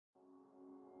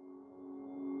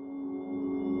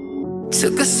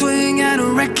Took a swing at a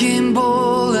wrecking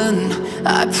ball and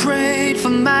I prayed for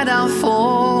my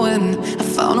downfall, and I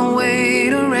found a way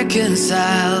to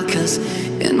reconcile, 'cause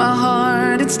in my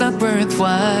heart it's not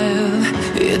worthwhile.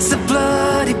 It's a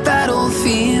bloody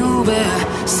battlefield where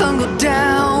some go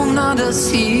down,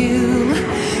 others heal.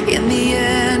 In the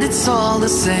end it's all the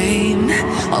same.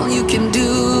 All you can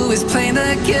do is play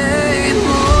the game.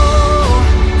 Oh,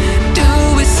 do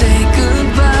we say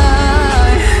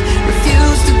goodbye?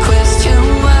 Refuse to question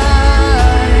why.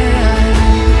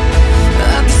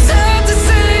 I'm sad to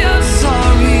say I'm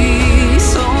sorry,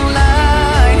 so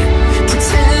lie.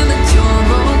 Pretend that you're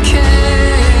okay.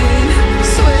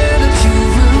 Swear that you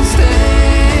will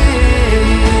stay.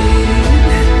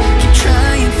 Keep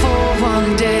trying for one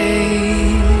day.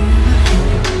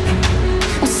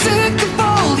 I'm sick of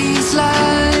all these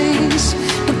lies.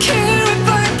 Don't care if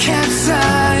I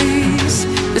capsize.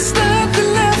 There's nothing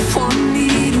left for me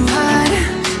to hide.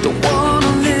 Don't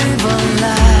wanna live a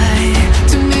lie.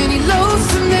 Too many lows,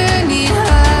 too many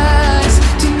highs.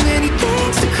 Too many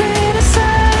things to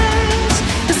criticize.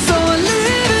 And so I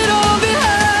leave it all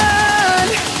behind.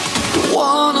 Don't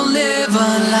wanna live a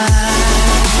lie.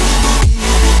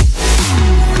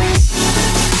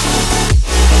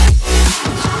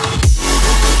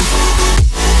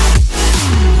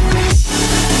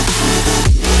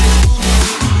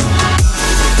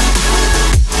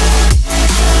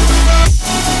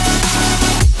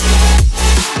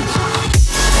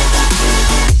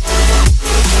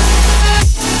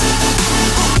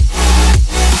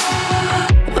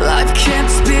 Life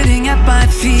kept spitting at my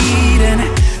feet and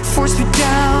forced me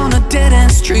down a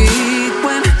dead-end street,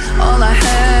 when all I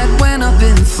had went up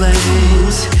in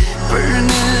flames,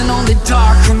 burning only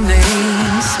dark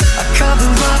remains. I cover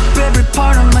up every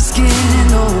part of my skin,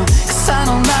 oh, 'cause I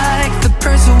don't like the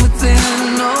person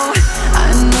within. Oh, I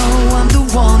know I'm the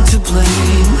one to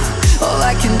blame. All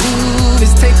I can do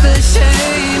is take the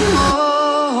shame.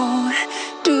 Oh,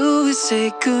 do we say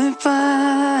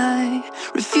goodbye?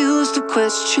 Refuse to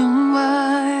question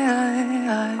why.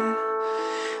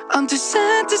 I'm too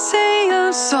sad to say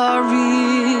I'm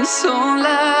sorry, so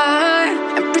lie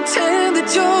and pretend that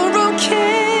you're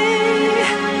okay.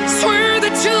 Swear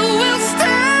that you will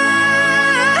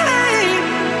stay.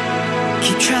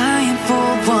 Keep trying for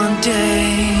one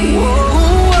day.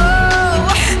 Whoa,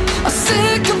 I'm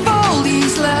sick of all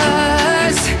these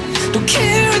lies. Don't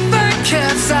care if I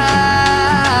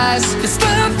capsize. There's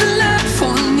nothing left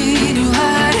for me to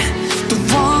hide. Don't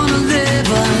wanna live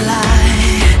a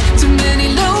lie. Too many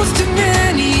lows, too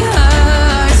many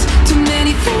highs. Too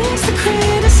many things to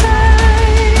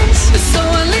criticize. So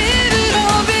I leave it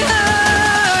all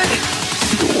behind.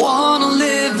 Don't wanna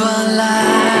live a lie.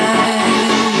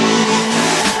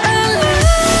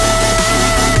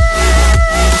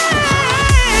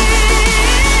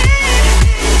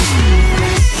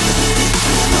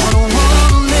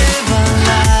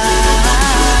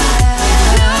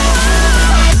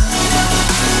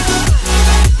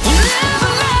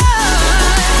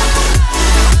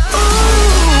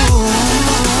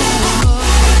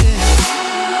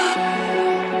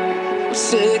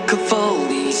 Sick of all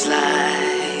these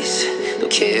lies.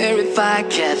 Don't care if I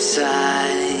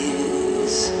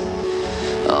capsize.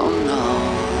 Oh no.